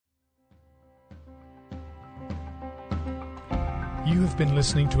You have been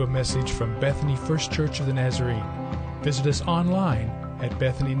listening to a message from Bethany First Church of the Nazarene. Visit us online at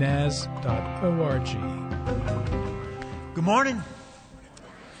bethanynaz.org. Good morning.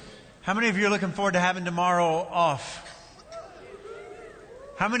 How many of you are looking forward to having tomorrow off?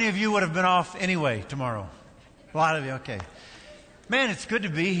 How many of you would have been off anyway tomorrow? A lot of you, okay. Man, it's good to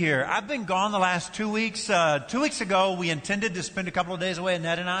be here. I've been gone the last 2 weeks. 2 weeks ago, we intended to spend a couple of days away,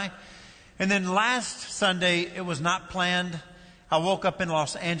 Annette and I. And then last Sunday, it was not planned. I woke up in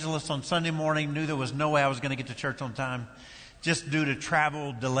Los Angeles on Sunday morning, knew there was no way I was going to get to church on time, just due to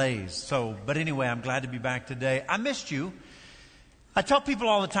travel delays. But anyway, I'm glad to be back today. I missed you. I tell people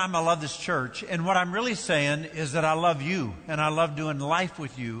all the time I love this church, and what I'm really saying is that I love you, and I love doing life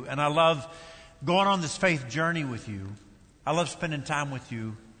with you, and I love going on this faith journey with you. I love spending time with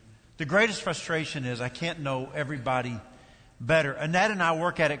you. The greatest frustration is I can't know everybody better. Annette and I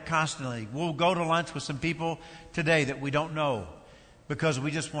work at it constantly. We'll go to lunch with some people today that we don't know, because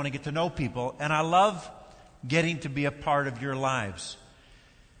we just want to get to know people. And I love getting to be a part of your lives.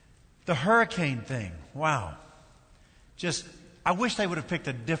 The hurricane thing, wow. I wish they would have picked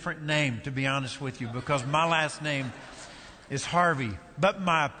a different name, to be honest with you, because my last name is Harvey. But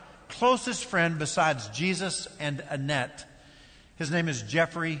my closest friend besides Jesus and Annette, his name is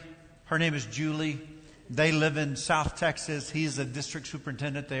Jeffrey. Her name is Julie. They live in South Texas. He's a district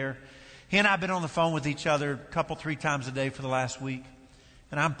superintendent there. He and I have been on the phone with each other three times a day for the last week.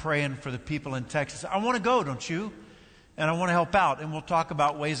 And I'm praying for the people in Texas. I want to go, don't you? And I want to help out. And we'll talk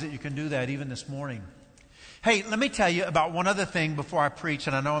about ways that you can do that even this morning. Hey, let me tell you about one other thing before I preach.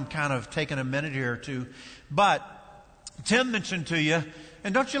 And I know I'm kind of taking a minute here or two. But Tim mentioned to you,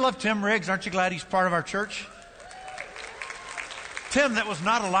 and don't you love Tim Riggs? Aren't you glad he's part of our church? Tim, that was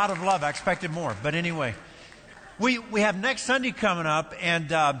not a lot of love. I expected more. But anyway, we have next Sunday coming up,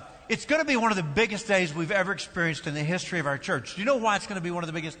 and it's going to be one of the biggest days we've ever experienced in the history of our church. Do you know why it's going to be one of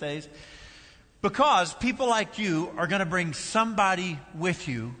the biggest days? Because people like you are going to bring somebody with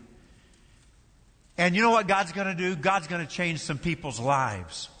you. And you know what God's going to do? God's going to change some people's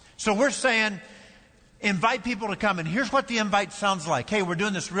lives. So we're saying, invite people to come. And here's what the invite sounds like. Hey, we're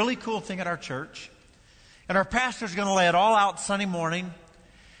doing this really cool thing at our church. And our pastor's going to lay it all out Sunday morning.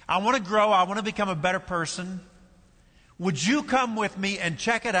 I want to grow. I want to become a better person. Would you come with me and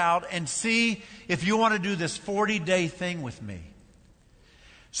check it out and see if you want to do this 40-day thing with me?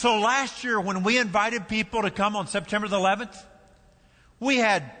 So last year when we invited people to come on September the 11th, we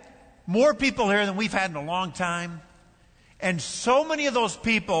had more people here than we've had in a long time. And so many of those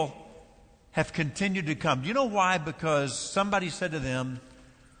people have continued to come. Do you know why? Because somebody said to them,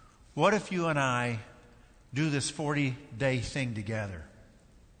 what if you and I do this 40-day thing together?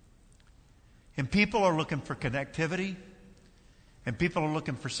 And people are looking for connectivity. And people are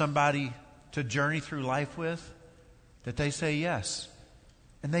looking for somebody to journey through life with, that they say yes.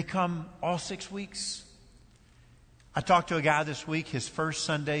 And they come all 6 weeks. I talked to a guy this week. His first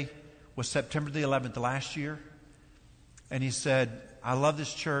Sunday was September the 11th last year. And he said, I love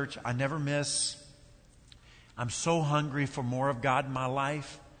this church. I never miss. I'm so hungry for more of God in my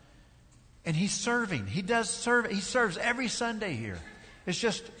life. And he's serving. He does serve. He serves every Sunday here. It's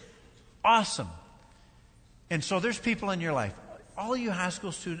just awesome. And so there's people in your life. All you high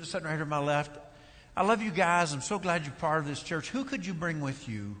school students sitting right here to my left, I love you guys. I'm so glad you're part of this church. Who could you bring with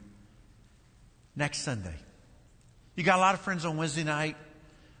you next Sunday? You got a lot of friends on Wednesday night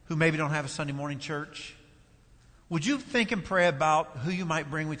who maybe don't have a Sunday morning church. Would you think and pray about who you might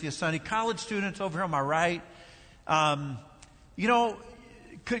bring with you Sunday? College students over here on my right.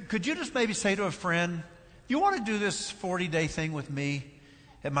 Could you just maybe say to a friend, you want to do this 40-day thing with me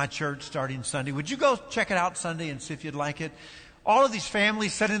at my church starting Sunday? Would you go check it out Sunday and see if you'd like it? All of these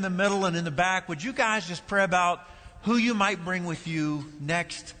families sitting in the middle and in the back, would you guys just pray about who you might bring with you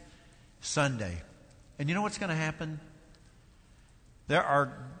next Sunday? And you know what's going to happen? There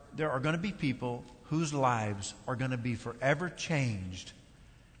are going to be people whose lives are going to be forever changed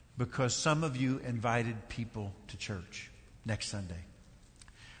because some of you invited people to church next Sunday.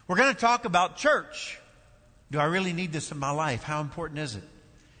 We're going to talk about church. Do I really need this in my life? How important is it?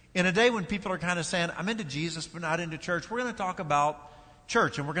 In a day when people are kind of saying, I'm into Jesus but not into church, we're going to talk about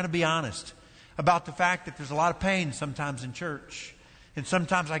church, and we're going to be honest about the fact that there's a lot of pain sometimes in church. And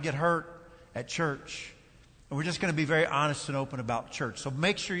sometimes I get hurt at church. And we're just going to be very honest and open about church. So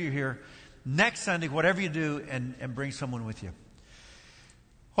make sure you're here next Sunday, whatever you do, and bring someone with you.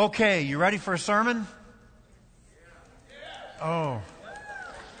 Okay, you ready for a sermon? Oh,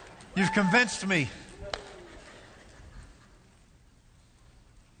 you've convinced me.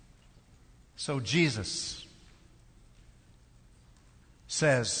 So Jesus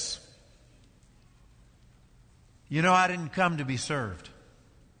says, You know, I didn't come to be served.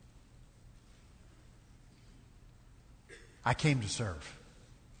 I came to serve.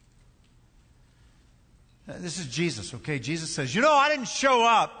 This is Jesus, okay? Jesus says, you know, I didn't show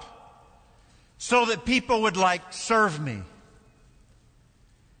up so that people would serve me.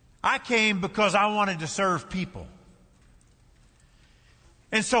 I came because I wanted to serve people.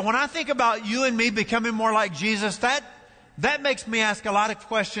 And so when I think about you and me becoming more like Jesus, that makes me ask a lot of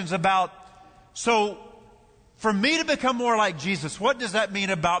questions about, so for me to become more like Jesus, what does that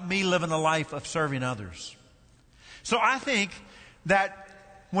mean about me living a life of serving others? So I think that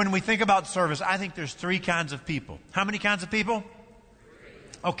when we think about service, I think there's three kinds of people. How many kinds of people?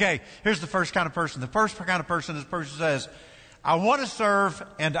 Okay, here's the first kind of person. The first kind of person is the person who says, I want to serve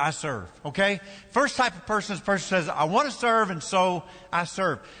and I serve. Okay? First type of person is the person who says, I want to serve and so I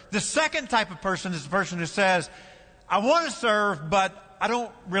serve. The second type of person is the person who says, I want to serve but I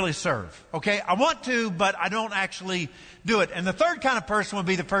don't really serve. Okay? I want to but I don't actually do it. And the third kind of person would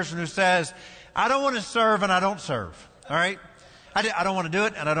be the person who says, I don't want to serve and I don't serve. All right? I don't want to do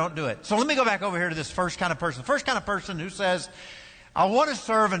it and I don't do it. So let me go back over here to this first kind of person. The first kind of person who says, I want to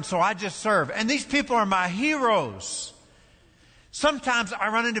serve and so I just serve. And these people are my heroes. Sometimes I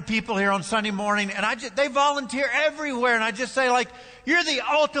run into people here on Sunday morning and they volunteer everywhere. And I just say you're the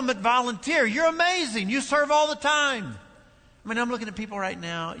ultimate volunteer. You're amazing. You serve all the time. I mean, I'm looking at people right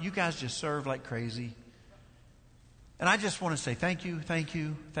now. You guys just serve like crazy. And I just want to say thank you, thank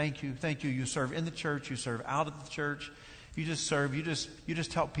you, thank you, thank you. You serve in the church. You serve out of the church. You just serve. You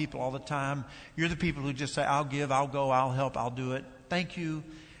just help people all the time. You're the people who just say, I'll give, I'll go, I'll help, I'll do it. Thank you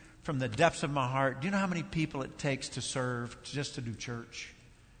from the depths of my heart. Do you know how many people it takes to serve, just to do church?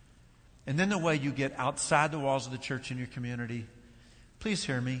 And then the way you get outside the walls of the church in your community, please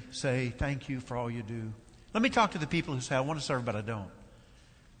hear me say thank you for all you do. Let me talk to the people who say, I want to serve, but I don't.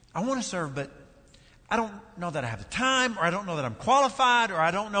 I want to serve, but I don't know that I have the time, or I don't know that I'm qualified, or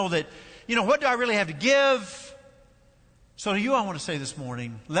I don't know that, what do I really have to give? So to you, I want to say this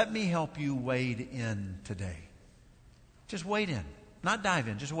morning, let me help you wade in today. Just wade in. Not dive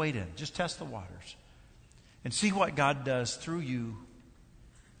in, just wade in. Just test the waters. And see what God does through you.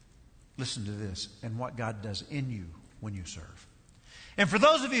 Listen to this. And what God does in you when you serve. And for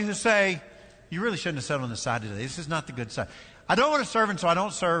those of you who say, you really shouldn't have sat on this side today. This is not the good side. I don't want to serve and so I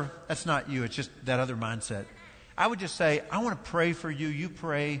don't serve. That's not you. It's just that other mindset. I would just say, I want to pray for you. You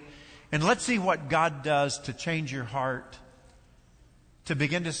pray. And let's see what God does to change your heart. To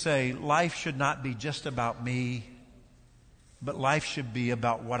begin to say, life should not be just about me. But life should be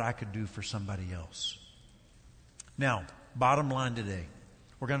about what I could do for somebody else. Now, bottom line today,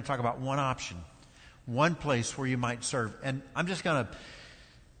 we're going to talk about one option, one place where you might serve. And I'm just going to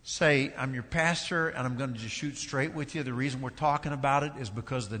say I'm your pastor and I'm going to just shoot straight with you. The reason we're talking about it is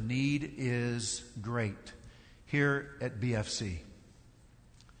because the need is great here at BFC.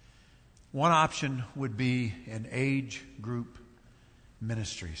 One option would be an age group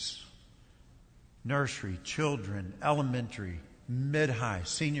ministries. Nursery, children, elementary, mid-high,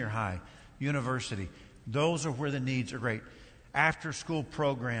 senior high, university. Those are where the needs are great. After-school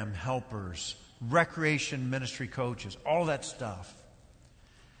program helpers, recreation ministry coaches, all that stuff.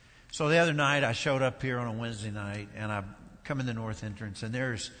 So the other night I showed up here on a Wednesday night and I come in the north entrance and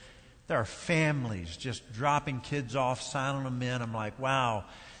there are families just dropping kids off, signing them in. I'm like, wow,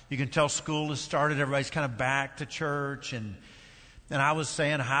 you can tell school has started. Everybody's kind of back to church and I was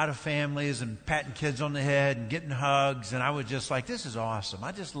saying hi to families and patting kids on the head and getting hugs. And I was just like, this is awesome.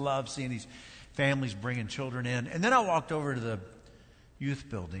 I just love seeing these families bringing children in. And then I walked over to the youth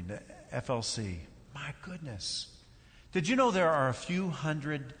building, the FLC. My goodness. Did you know there are a few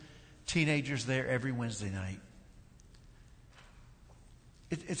hundred teenagers there every Wednesday night?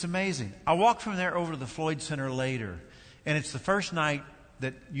 It's amazing. I walked from there over to the Floyd Center later. And it's the first night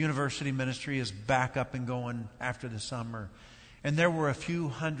that university ministry is back up and going after the summer. And there were a few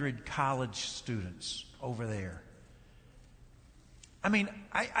hundred college students over there. I mean,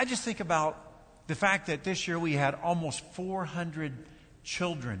 I just think about the fact that this year we had almost 400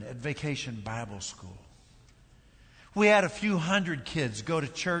 children at Vacation Bible School. We had a few hundred kids go to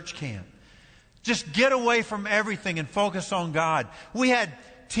church camp. Just get away from everything and focus on God. We had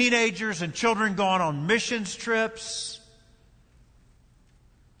teenagers and children going on missions trips.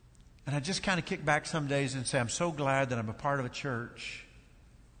 And I just kind of kick back some days and say, I'm so glad that I'm a part of a church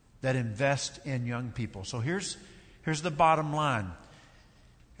that invests in young people. So here's the bottom line.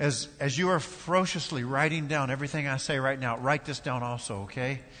 As you are ferociously writing down everything I say right now, write this down also,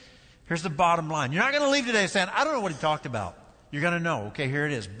 okay? Here's the bottom line. You're not going to leave today saying, I don't know what he talked about. You're going to know. Okay, here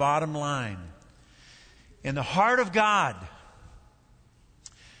it is. Bottom line. In the heart of God,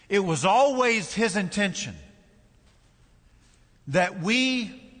 it was always His intention that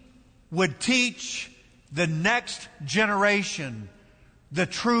we would teach the next generation the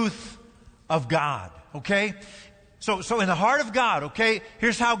truth of God. Okay? So in the heart of God, okay,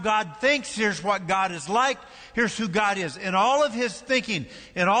 here's how God thinks, here's what God is like, here's who God is. In all of His thinking,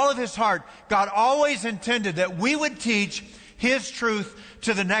 in all of His heart, God always intended that we would teach His truth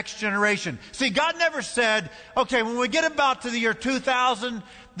to the next generation. See, God never said, okay, when we get about to the year 2000,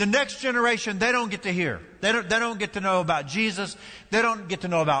 the next generation, they don't get to hear. They don't get to know about Jesus. They don't get to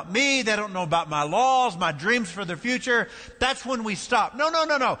know about me. They don't know about my laws, my dreams for the future. That's when we stop.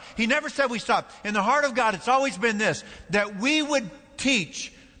 No. He never said we stop. In the heart of God, it's always been this, that we would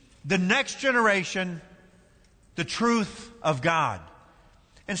teach the next generation the truth of God.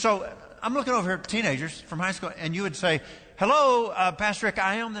 And so I'm looking over here at teenagers from high school, and you would say, hello, Pastor Rick,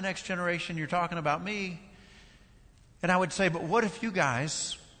 I am the next generation. You're talking about me. And I would say, but what if you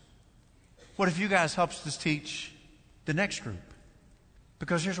guys helps us teach the next group?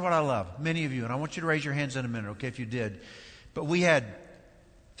 Because here's what I love. Many of you, and I want you to raise your hands in a minute, okay, if you did. But we had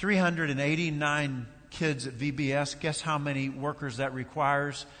 389 kids at VBS. Guess how many workers that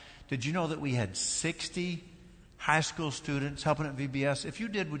requires? Did you know that we had 60 high school students helping at VBS? If you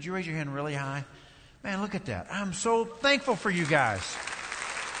did, would you raise your hand really high? Man, look at that. I'm so thankful for you guys.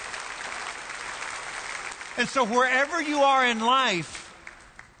 And so wherever you are in life,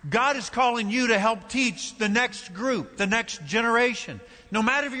 God is calling you to help teach the next group, the next generation. No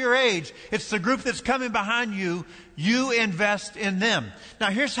matter your age, it's the group that's coming behind you. You invest in them. Now,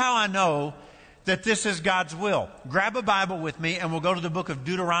 here's how I know that this is God's will. Grab a Bible with me, and we'll go to the book of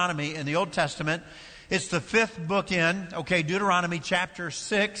Deuteronomy in the Old Testament. It's the 5th book in, okay, Deuteronomy chapter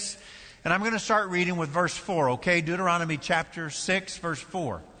 6. And I'm going to start reading with verse 4, okay? Deuteronomy chapter 6, verse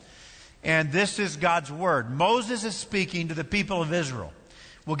 4. And this is God's word. Moses is speaking to the people of Israel.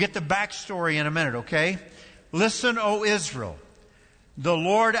 We'll get the backstory in a minute, okay? Listen, O Israel, the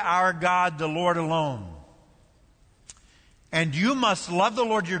Lord our God, the Lord alone. And you must love the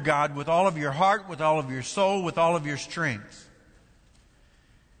Lord your God with all of your heart, with all of your soul, with all of your strength.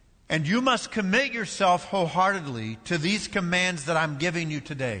 And you must commit yourself wholeheartedly to these commands that I'm giving you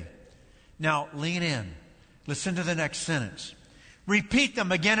today. Now, lean in. Listen to the next sentence. Repeat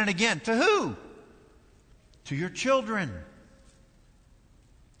them again and again. To who? To your children.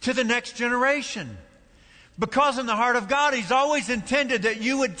 To the next generation. Because in the heart of God, He's always intended that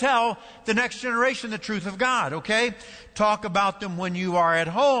you would tell the next generation the truth of God, okay? Talk about them when you are at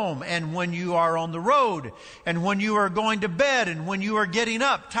home and when you are on the road and when you are going to bed and when you are getting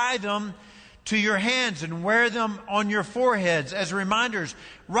up. Tie them to your hands and wear them on your foreheads as reminders.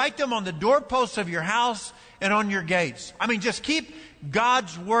 Write them on the doorposts of your house and on your gates. I mean, just keep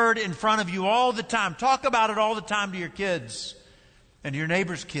God's word in front of you all the time. Talk about it all the time to your kids and to your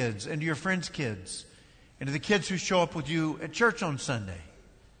neighbors' kids and to your friends' kids and to the kids who show up with you at church on Sunday.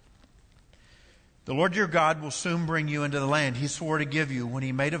 The Lord your God will soon bring you into the land He swore to give you when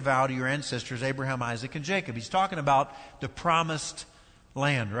He made a vow to your ancestors, Abraham, Isaac, and Jacob. He's talking about the promised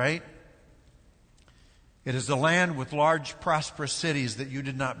land, right? It is the land with large, prosperous cities that you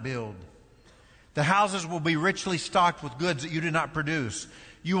did not build. The houses will be richly stocked with goods that you did not produce.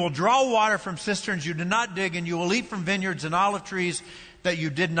 You will draw water from cisterns you did not dig, and you will eat from vineyards and olive trees that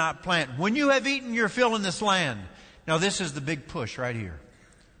you did not plant. When you have eaten your fill in this land. Now this is the big push right here.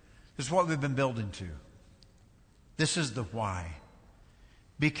 This is what we've been building to. This is the why.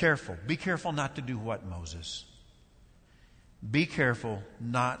 Be careful. Be careful not to do what, Moses? Be careful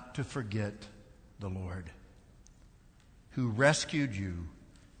not to forget the Lord who rescued you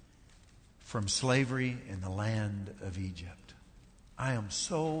from slavery in the land of Egypt. I am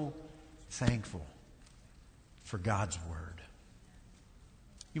so thankful for God's word.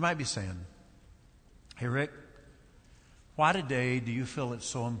 You might be saying, hey Rick, why today do you feel it's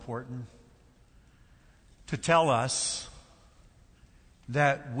so important to tell us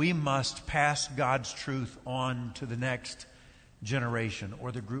that we must pass God's truth on to the next generation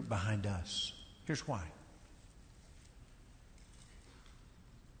or the group behind us? Here's why.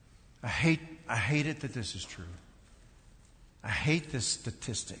 I hate it that this is true. I hate this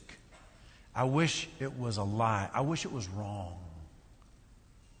statistic. I wish it was a lie. I wish it was wrong.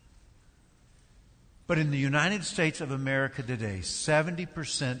 But in the United States of America today,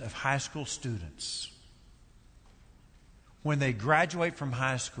 70% of high school students, when they graduate from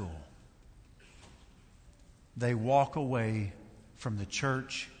high school, they walk away from the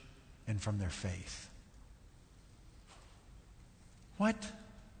church and from their faith. What?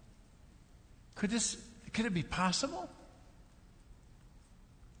 Could it be possible?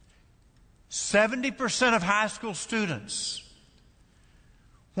 70% of high school students,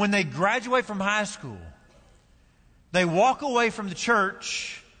 when they graduate from high school, They walk away from the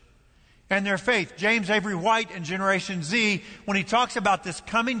church and their faith. James Avery White in Generation Z, when he talks about this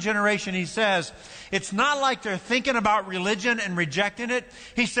coming generation, he says, it's not like they're thinking about religion and rejecting it.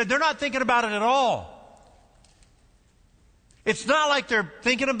 He said they're not thinking about it at all. It's not like they're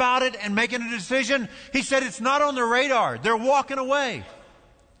thinking about it and making a decision. He said it's not on their radar. They're walking away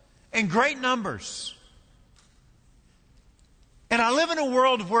in great numbers. And I live in a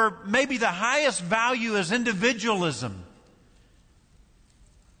world where maybe the highest value is individualism.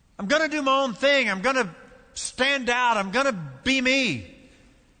 I'm going to do my own thing. I'm going to stand out. I'm going to be me.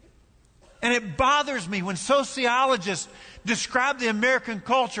 And it bothers me when sociologists describe the American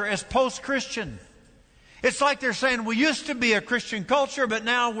culture as post-Christian. It's like they're saying we used to be a Christian culture, but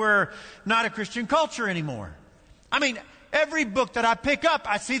now we're not a Christian culture anymore. I mean, every book that I pick up,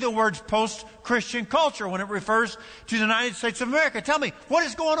 I see the words post-Christian culture when it refers to the United States of America. Tell me, what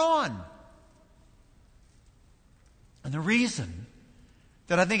is going on? And the reason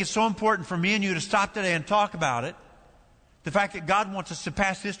that I think it's so important for me and you to stop today and talk about it, the fact that God wants us to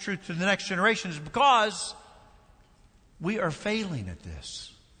pass His truth to the next generation, is because we are failing at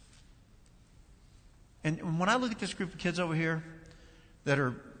this. And when I look at this group of kids over here that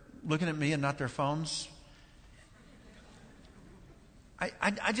are looking at me and not their phones,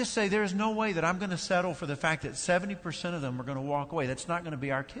 I just say there is no way that I'm going to settle for the fact that 70% of them are going to walk away. That's not going to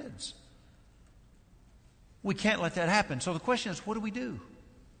be our kids. We can't let that happen. So the question is, what do we do?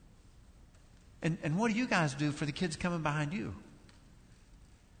 And what do you guys do for the kids coming behind you?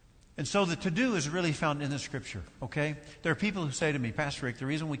 And so the to-do is really found in the Scripture, okay? There are people who say to me, Pastor Rick, the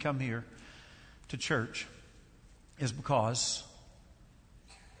reason we come here to church is because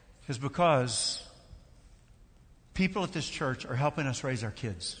people at this church are helping us raise our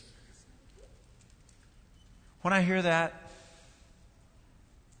kids. When I hear that,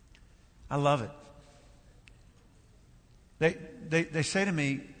 I love it. They say to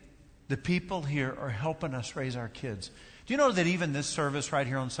me, the people here are helping us raise our kids. Do you know that even this service right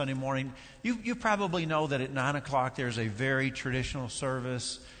here on Sunday morning, you probably know that at 9 o'clock there's a very traditional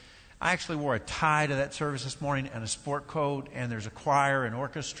service. I actually wore a tie to that service this morning and a sport coat, and there's a choir and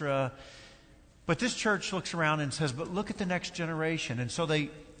orchestra. But this church looks around and says, but look at the next generation. And so they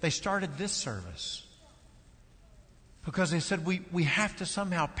started this service because they said, we have to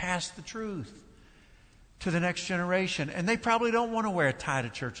somehow pass the truth to the next generation. And they probably don't want to wear a tie to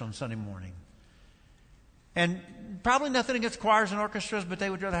church on Sunday morning. And probably nothing against choirs and orchestras, but they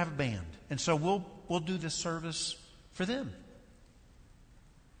would rather have a band. And so we'll do this service for them.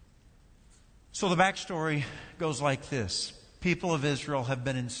 So the backstory goes like this. People of Israel have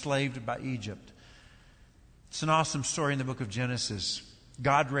been enslaved by Egypt. It's an awesome story in the book of Genesis.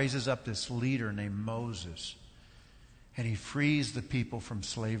 God raises up this leader named Moses, and he frees the people from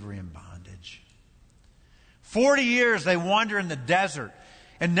slavery and bondage. 40 years they wander in the desert,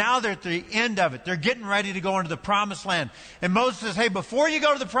 and now they're at the end of it. They're getting ready to go into the promised land. And Moses says, hey, before you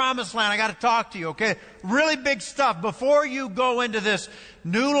go to the promised land, I got to talk to you, okay? Really big stuff. Before you go into this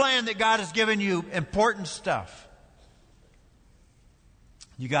new land that God has given you, important stuff.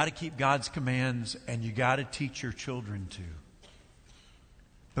 You got to keep God's commands, and you got to teach your children to.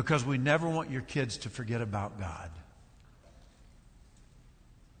 Because we never want your kids to forget about God.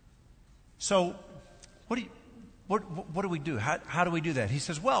 So, what do we do? How do we do that? He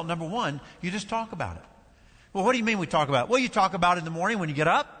says, well, number one, you just talk about it. Well, what do you mean we talk about it? Well, you talk about it in the morning when you get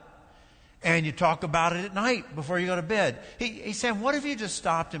up, and you talk about it at night before you go to bed. He's saying, what if you just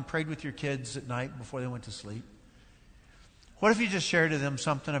stopped and prayed with your kids at night before they went to sleep? What if you just shared to them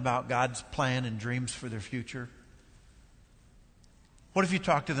something about God's plan and dreams for their future? What if you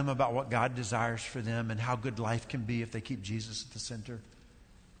talk to them about what God desires for them and how good life can be if they keep Jesus at the center?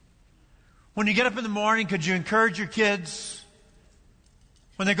 When you get up in the morning, could you encourage your kids?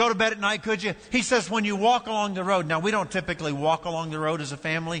 When they go to bed at night, could you? He says when you walk along the road. Now, we don't typically walk along the road as a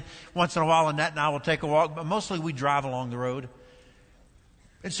family. Once in a while, Annette and I will take a walk, but mostly we drive along the road.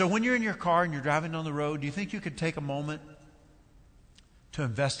 And so when you're in your car and you're driving on the road, do you think you could take a moment to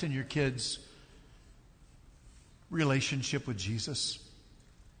invest in your kids' relationship with Jesus?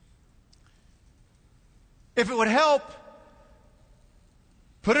 If it would help,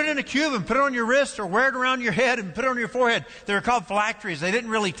 put it in a cube and put it on your wrist, or wear it around your head and put it on your forehead. They were called phylacteries. They didn't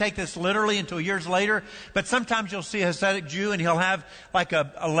really take this literally until years later, but sometimes you'll see a Hasidic Jew and he'll have like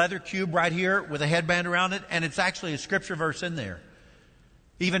a leather cube right here with a headband around it, and it's actually a scripture verse in there.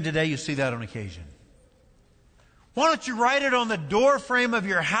 Even today you see that on occasion. Why don't you write it on the door frame of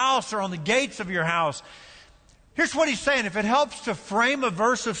your house or on the gates of your house? Here's what he's saying. If it helps to frame a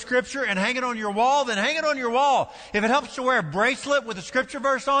verse of Scripture and hang it on your wall, then hang it on your wall. If it helps to wear a bracelet with a Scripture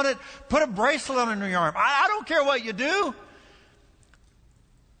verse on it, put a bracelet on your arm. I don't care what you do.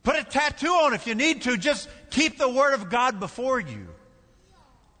 Put a tattoo on if you need to. Just keep the Word of God before you.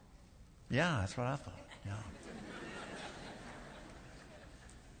 Yeah, that's what I thought. Yeah.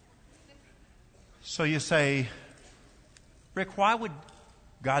 So you say, Rick, why would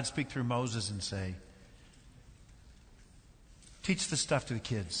God speak through Moses and say, teach this stuff to the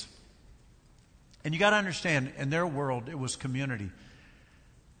kids? And you got to understand, in their world, it was community.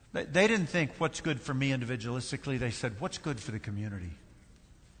 They didn't think, what's good for me individualistically? They said, what's good for the community?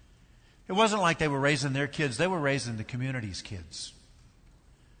 It wasn't like they were raising their kids. They were raising the community's kids.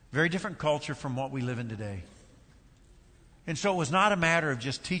 Very different culture from what we live in today. And so it was not a matter of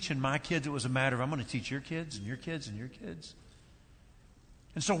just teaching my kids. It was a matter of, I'm going to teach your kids and your kids and your kids.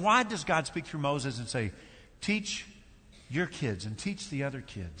 And so why does God speak through Moses and say, teach your kids and teach the other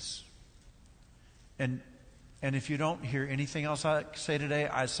kids? And if you don't hear anything else I say today,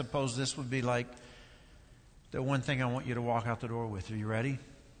 I suppose this would be like the one thing I want you to walk out the door with. Are you ready?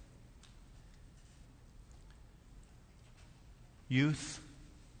 Youth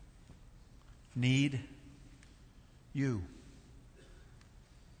need you.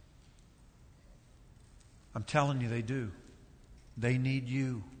 I'm telling you, they do. They need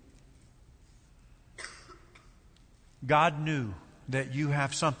you. God knew that you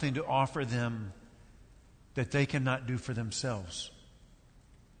have something to offer them that they cannot do for themselves.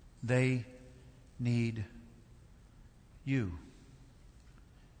 They need you.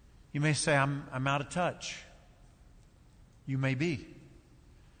 You may say, I'm out of touch. You may be.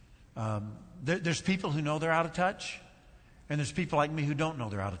 There's people who know they're out of touch, and there's people like me who don't know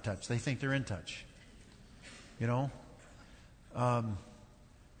they're out of touch. They think they're in touch. You know?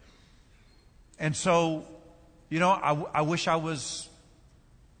 And so, you know, I wish I was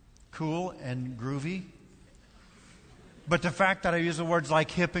cool and groovy. But the fact that I use the words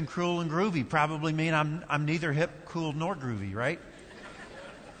like hip and cool and groovy probably mean I'm neither hip, cool, nor groovy, right?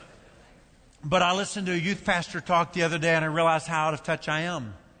 But I listened to a youth pastor talk the other day, and I realized how out of touch I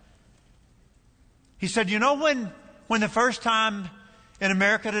am. He said, you know when the first time in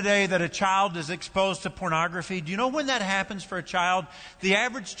America today that a child is exposed to pornography, do you know when that happens for a child? The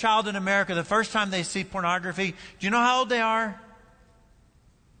average child in America, the first time they see pornography, do you know how old they are?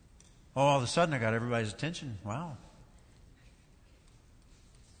 Oh, all of a sudden I got everybody's attention. Wow.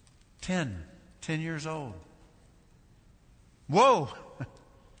 10 years old. Whoa.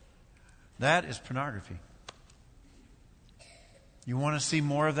 That is pornography. You want to see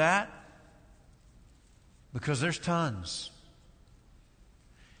more of that? Because there's tons.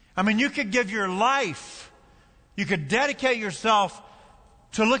 I mean, you could give your life, you could dedicate yourself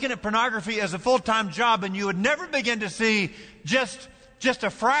to looking at pornography as a full-time job, and you would never begin to see just a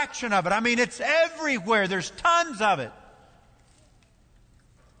fraction of it. I mean, it's everywhere. There's tons of it.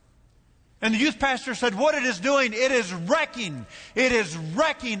 And the youth pastor said, what it is doing, it is wrecking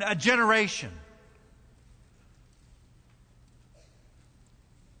a generation.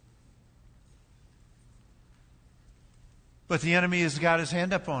 But the enemy has got his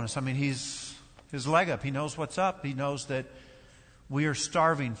hand up on us. I mean, he's his leg up. He knows what's up. He knows that we are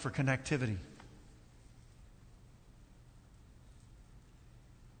starving for connectivity.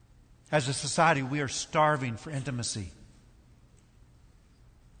 As a society, we are starving for intimacy.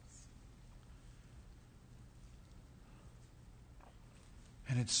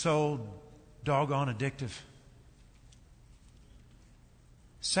 And it's so doggone addictive.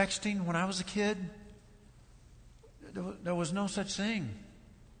 Sexting, when I was a kid, there was no such thing.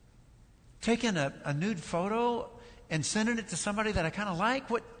 Taking a nude photo and sending it to somebody that I kind of like,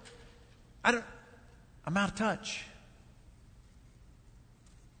 I'm out of touch.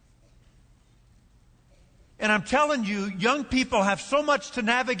 And I'm telling you, young people have so much to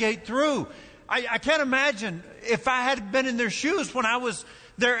navigate through. I can't imagine if I had been in their shoes when I was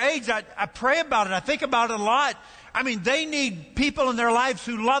their age. I pray about it. I think about it a lot. I mean, they need people in their lives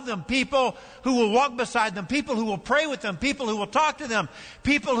who love them, people who will walk beside them, people who will pray with them, people who will talk to them,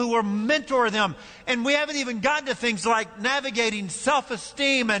 people who will mentor them. And we haven't even gotten to things like navigating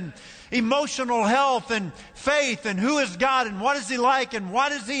self-esteem and emotional health and faith and who is God and what is He like and why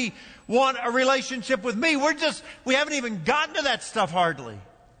does He want a relationship with me. We haven't even gotten to that stuff hardly.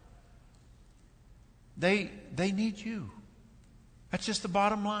 They need you. That's just the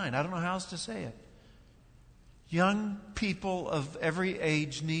bottom line. I don't know how else to say it. Young people of every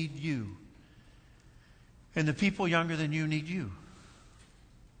age need you. And the people younger than you need you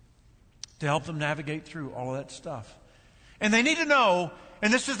to help them navigate through all of that stuff. And they need to know,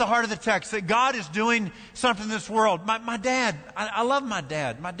 and this is the heart of the text, that God is doing something in this world. My dad, I love my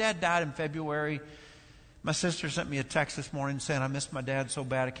dad. My dad died in February. My sister sent me a text this morning saying, I miss my dad so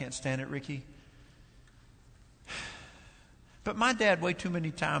bad I can't stand it, Ricky. But my dad way too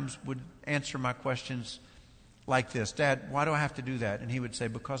many times would answer my questions like this. Dad, why do I have to do that? And he would say,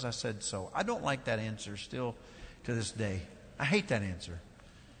 because I said so. I don't like that answer still to this day. I hate that answer.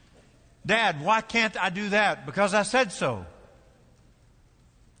 Dad, why can't I do that? Because I said so.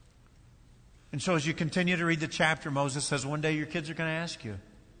 And so as you continue to read the chapter, Moses says, one day your kids are going to ask you,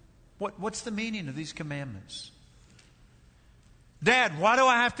 what's the meaning of these commandments? Dad, why do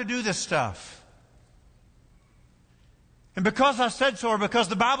I have to do this stuff? And because I said so, or because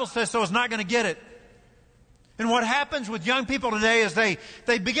the Bible says so, is not going to get it. And what happens with young people today is they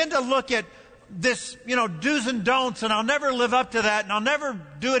begin to look at this, do's and don'ts, and I'll never live up to that, and I'll never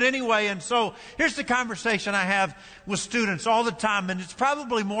do it anyway. And so here's the conversation I have with students all the time, and it's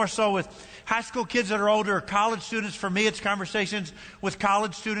probably more so with high school kids that are older, or college students. For me, it's conversations with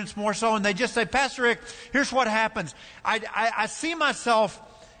college students more so, and they just say, Pastor Rick, here's what happens. I see myself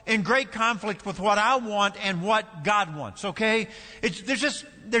in great conflict with what I want and what God wants, okay? There's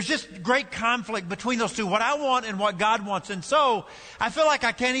just great conflict between those two, what I want and what God wants. And so I feel like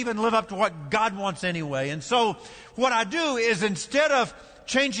I can't even live up to what God wants anyway. And so what I do is, instead of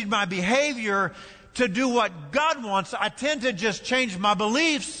changing my behavior to do what God wants, I tend to just change my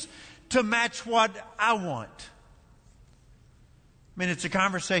beliefs to match what I want. I mean, it's a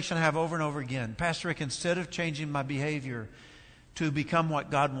conversation I have over and over again. Pastor Rick, instead of changing my behavior to become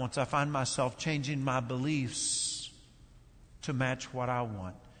what God wants, I find myself changing my beliefs to match what I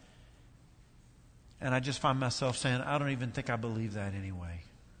want. And I just find myself saying, I don't even think I believe that anyway.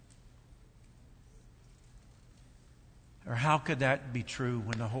 Or how could that be true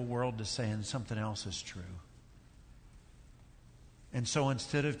when the whole world is saying something else is true? And so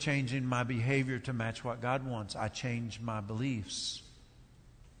instead of changing my behavior to match what God wants, I change my beliefs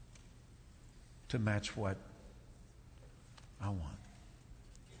to match what I want.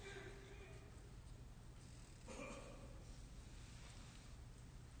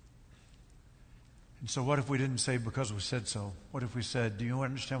 And so what if we didn't say because we said so? What if we said, do you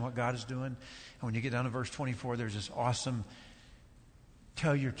understand what God is doing? And when you get down to verse 24, there's this awesome,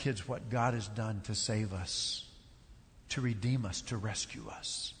 tell your kids what God has done to save us, to redeem us, to rescue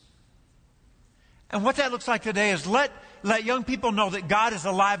us. And what that looks like today is let young people know that God is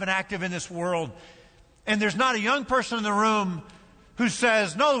alive and active in this world. And there's not a young person in the room who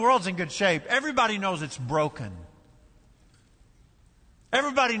says, no, the world's in good shape. Everybody knows it's broken.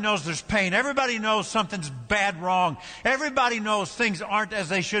 Everybody knows there's pain. Everybody knows something's bad wrong. Everybody knows things aren't as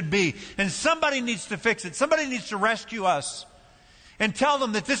they should be. And somebody needs to fix it. Somebody needs to rescue us. And tell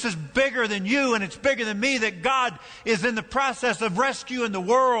them that this is bigger than you and it's bigger than me, that God is in the process of rescuing the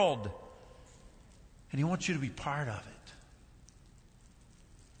world. And He wants you to be part of it.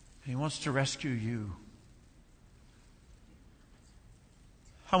 And He wants to rescue you.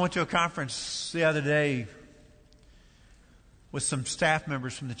 I went to a conference the other day with some staff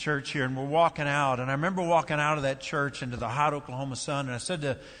members from the church here, and we're walking out. And I remember walking out of that church into the hot Oklahoma sun, and I said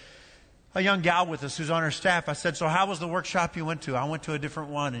to a young gal with us who's on her staff, I said, so how was the workshop you went to? I went to a different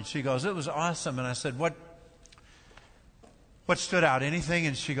one. And she goes, it was awesome. And I said, what stood out? Anything?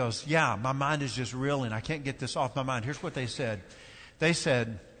 And she goes, yeah, my mind is just reeling. I can't get this off my mind. Here's what they said. They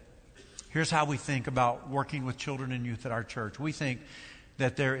said, here's how we think about working with children and youth at our church. We think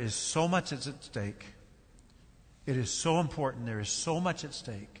that there is so much that's at stake. It is so important. There is so much at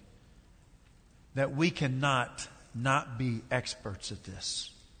stake that we cannot not be experts at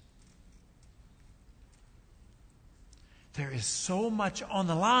this. There is so much on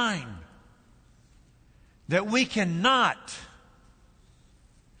the line that we cannot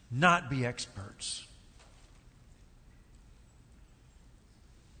not be experts.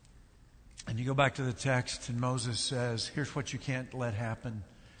 And you go back to the text, and Moses says, here's what you can't let happen.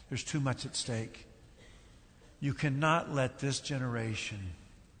 There's too much at stake. You cannot let this generation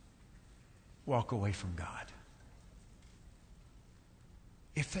walk away from God.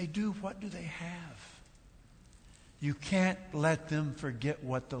 If they do, what do they have? You can't let them forget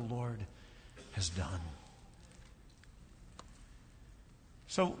what the Lord has done.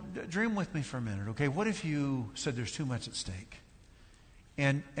 So dream with me for a minute, okay? What if you said there's too much at stake?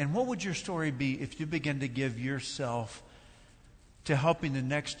 And what would your story be if you begin to give yourself to helping the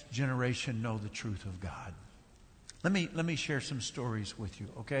next generation know the truth of God? Let me share some stories with you,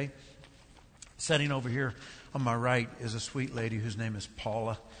 okay? Sitting over here on my right is a sweet lady whose name is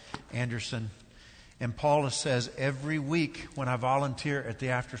Paula Anderson. And Paula says, every week when I volunteer at the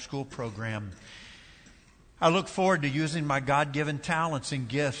after-school program, I look forward to using my God-given talents and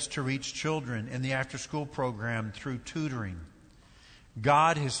gifts to reach children in the after-school program through tutoring.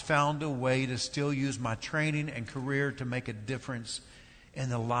 God has found a way to still use my training and career to make a difference in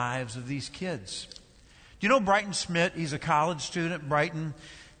the lives of these kids. Do you know Brighton Schmidt? He's a college student. Brighton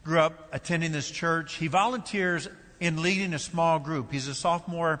grew up attending this church. He volunteers in leading a small group. He's a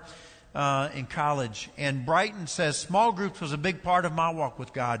sophomore in college. And Brighton says small groups was a big part of my walk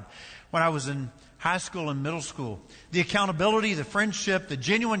with God when I was in high school and middle school. The accountability, the friendship, the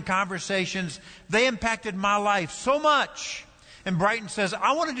genuine conversations, they impacted my life so much. And Brighton says,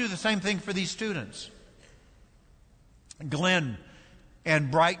 I want to do the same thing for these students. Glenn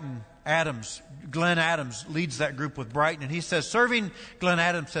Adams leads that group with Brighton. And he says, Glenn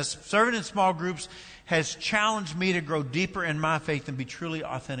Adams says, serving in small groups has challenged me to grow deeper in my faith and be truly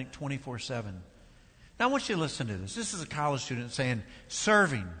authentic 24/7. Now I want you to listen to this. This is a college student saying,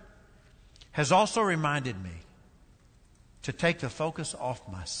 serving has also reminded me to take the focus off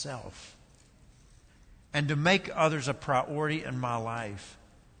myself and to make others a priority in my life.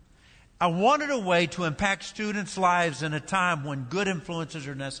 I wanted a way to impact students' lives in a time when good influences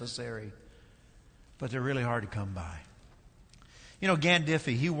are necessary, but they're really hard to come by. You know, Gan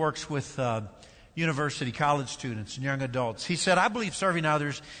Diffie, he works with university college students and young adults. He said, I believe serving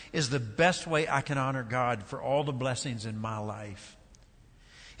others is the best way I can honor God for all the blessings in my life.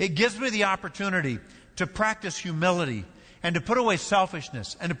 It gives me the opportunity to practice humility and to put away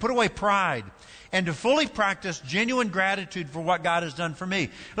selfishness and to put away pride and to fully practice genuine gratitude for what God has done for me.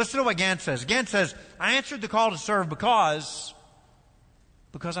 Listen to what Gan says. Gan says, I answered the call to serve because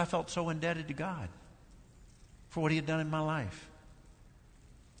I felt so indebted to God for what He had done in my life.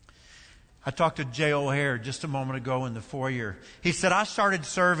 I talked to Jay O'Hare just a moment ago in the foyer. He said, I started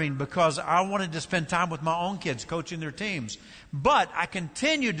serving because I wanted to spend time with my own kids, coaching their teams. But I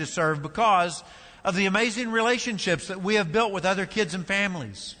continued to serve because of the amazing relationships that we have built with other kids and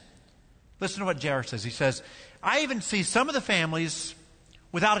families. Listen to what JR says. He says, I even see some of the families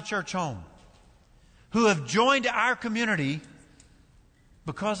without a church home who have joined our community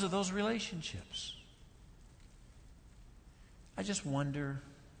because of those relationships. I just wonder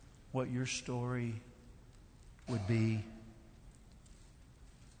what your story would be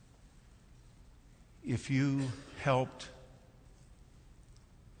if you helped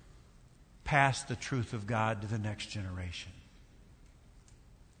pass the truth of God to the next generation.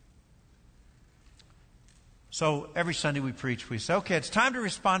 So every Sunday we preach, we say, okay, it's time to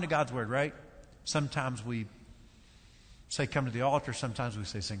respond to God's Word, right? Sometimes we say come to the altar, sometimes we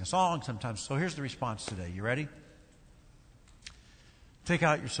say sing a song, sometimes. So here's the response today. You ready? Take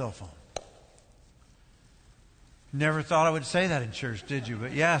out your cell phone. Never thought I would say that in church, did you?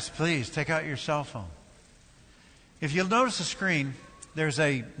 But yes, please, take out your cell phone. If you'll notice the screen, there's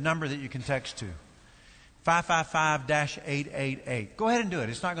a number that you can text to. 555-888. Go ahead and do it.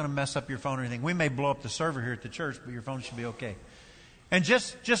 It's not going to mess up your phone or anything. We may blow up the server here at the church, but your phone should be okay. And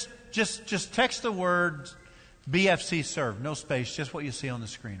just text the word BFC serve. No space, just what you see on the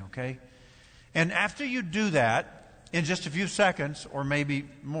screen, okay? And after you do that, in just a few seconds, or maybe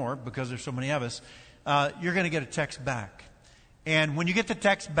more, because there's so many of us, you're going to get a text back. And when you get the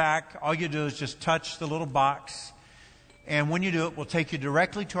text back, all you do is just touch the little box. And when you do it, we'll take you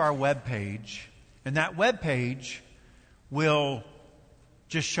directly to our web page. And that web page will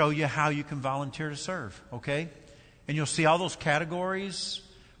just show you how you can volunteer to serve, okay? And you'll see all those categories.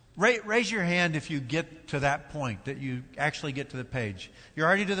 Raise your hand if you get to that point, that you actually get to the page. You're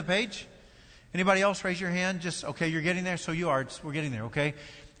already to the page? Anybody else raise your hand? Okay, you're getting there? So you are. We're getting there, okay?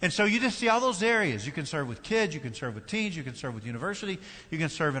 And so you just see all those areas. You can serve with kids. You can serve with teens. You can serve with university. You can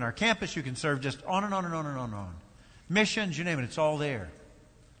serve in our campus. You can serve just on and on and on and on and on. Missions, you name it. It's all there.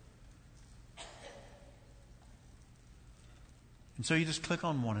 And so you just click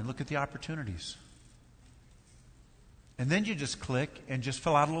on one and look at the opportunities. And then you just click and just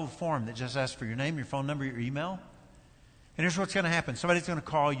fill out a little form that just asks for your name, your phone number, your email. And here's what's going to happen. Somebody's going to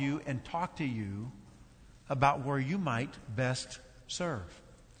call you and talk to you about where you might best serve.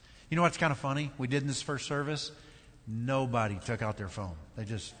 You know what's kind of funny? We did in this first service. Nobody took out their phone.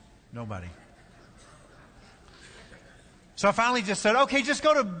 Nobody. So I finally just said, okay, just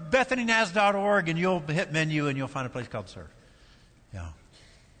go to BethanyNaz.org and you'll hit menu and you'll find a place called Serve. Yeah.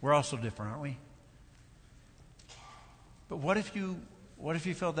 We're all so different, aren't we? But what if you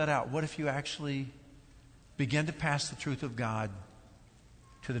filled that out? What if you actually begin to pass the truth of God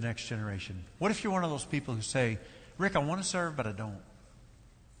to the next generation? What if you're one of those people who say, Rick, I want to serve, but I don't?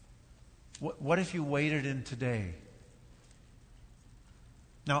 What if you waited in today?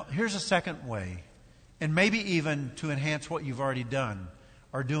 Now, here's a second way, and maybe even to enhance what you've already done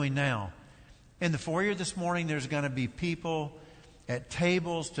or doing now. In the foyer this morning, there's going to be people at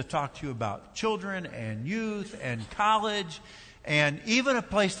tables to talk to you about children and youth and college and even a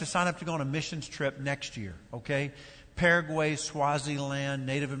place to sign up to go on a missions trip next year, okay? Paraguay, Swaziland,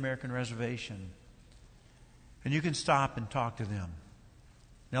 Native American Reservation. And you can stop and talk to them.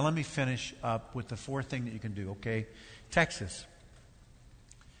 Now let me finish up with the fourth thing that you can do, okay? Texas.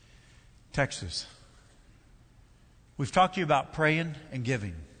 We've talked to you about praying and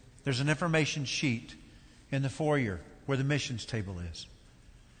giving. There's an information sheet in the foyer where the missions table is.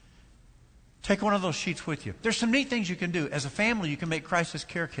 Take one of those sheets with you. There's some neat things you can do. As a family, you can make crisis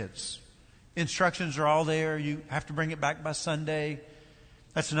care kits. Instructions are all there. You have to bring it back by Sunday.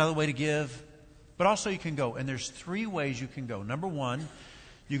 That's another way to give. But also you can go. And there's 3 ways you can go. Number 1,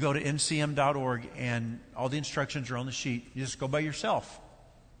 you go to ncm.org and all the instructions are on the sheet. You just go by yourself.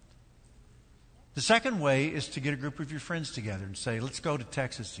 The second way is to get a group of your friends together and say, let's go to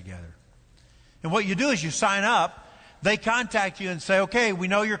Texas together. And what you do is you sign up. They contact you and say, okay, we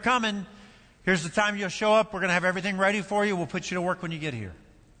know you're coming. Here's the time you'll show up. We're going to have everything ready for you. We'll put you to work when you get here.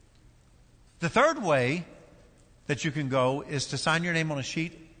 The third way that you can go is to sign your name on a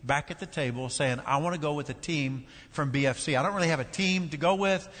sheet back at the table saying, I want to go with a team from BFC. I don't really have a team to go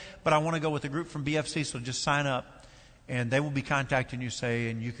with, but I want to go with a group from BFC, so just sign up and they will be contacting you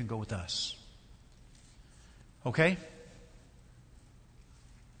saying you can go with us. Okay?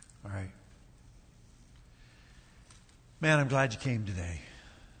 All right. Man, I'm glad you came today.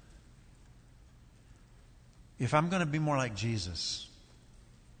 If I'm going to be more like Jesus,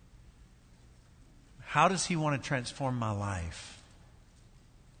 how does He want to transform my life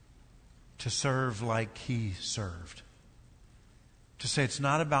to serve like He served? To say it's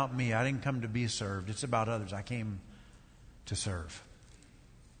not about me. I didn't come to be served. It's about others. I came to serve.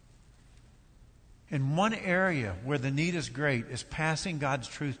 And one area where the need is great is passing God's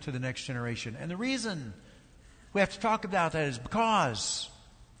truth to the next generation. And the reason we have to talk about that is because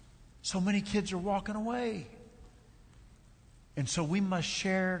so many kids are walking away. And so we must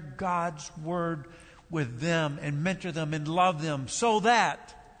share God's Word with them and mentor them and love them so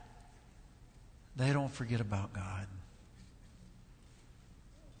that they don't forget about God.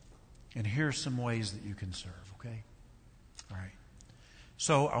 And here's some ways that you can serve, okay? All right.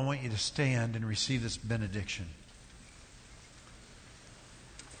 So I want you to stand and receive this benediction.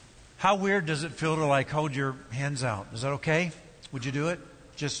 How weird does it feel to hold your hands out? Is that okay? Would you do it?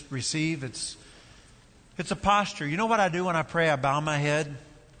 Just receive. It's a posture. You know what I do when I pray? I bow my head.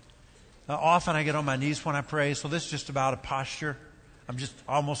 Often I get on my knees when I pray. So this is just about a posture. I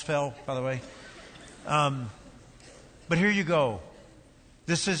almost fell, by the way. But here you go.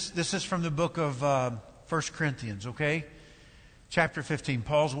 This is from the book of 1 Corinthians, okay? Chapter 15,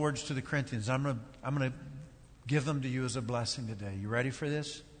 Paul's words to the Corinthians. I'm going to give them to you as a blessing today. You ready for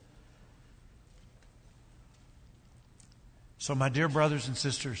this? So, my dear brothers and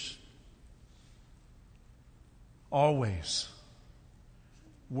sisters, always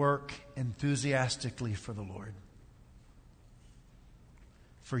work enthusiastically for the Lord.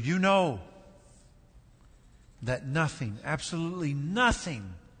 For you know that nothing, absolutely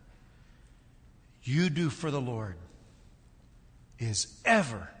nothing you do for the Lord is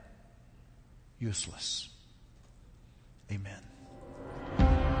ever useless. Amen.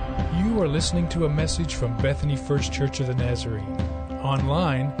 You are listening to a message from Bethany First Church of the Nazarene.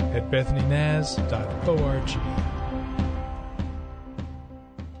 Online at bethanynaz.org.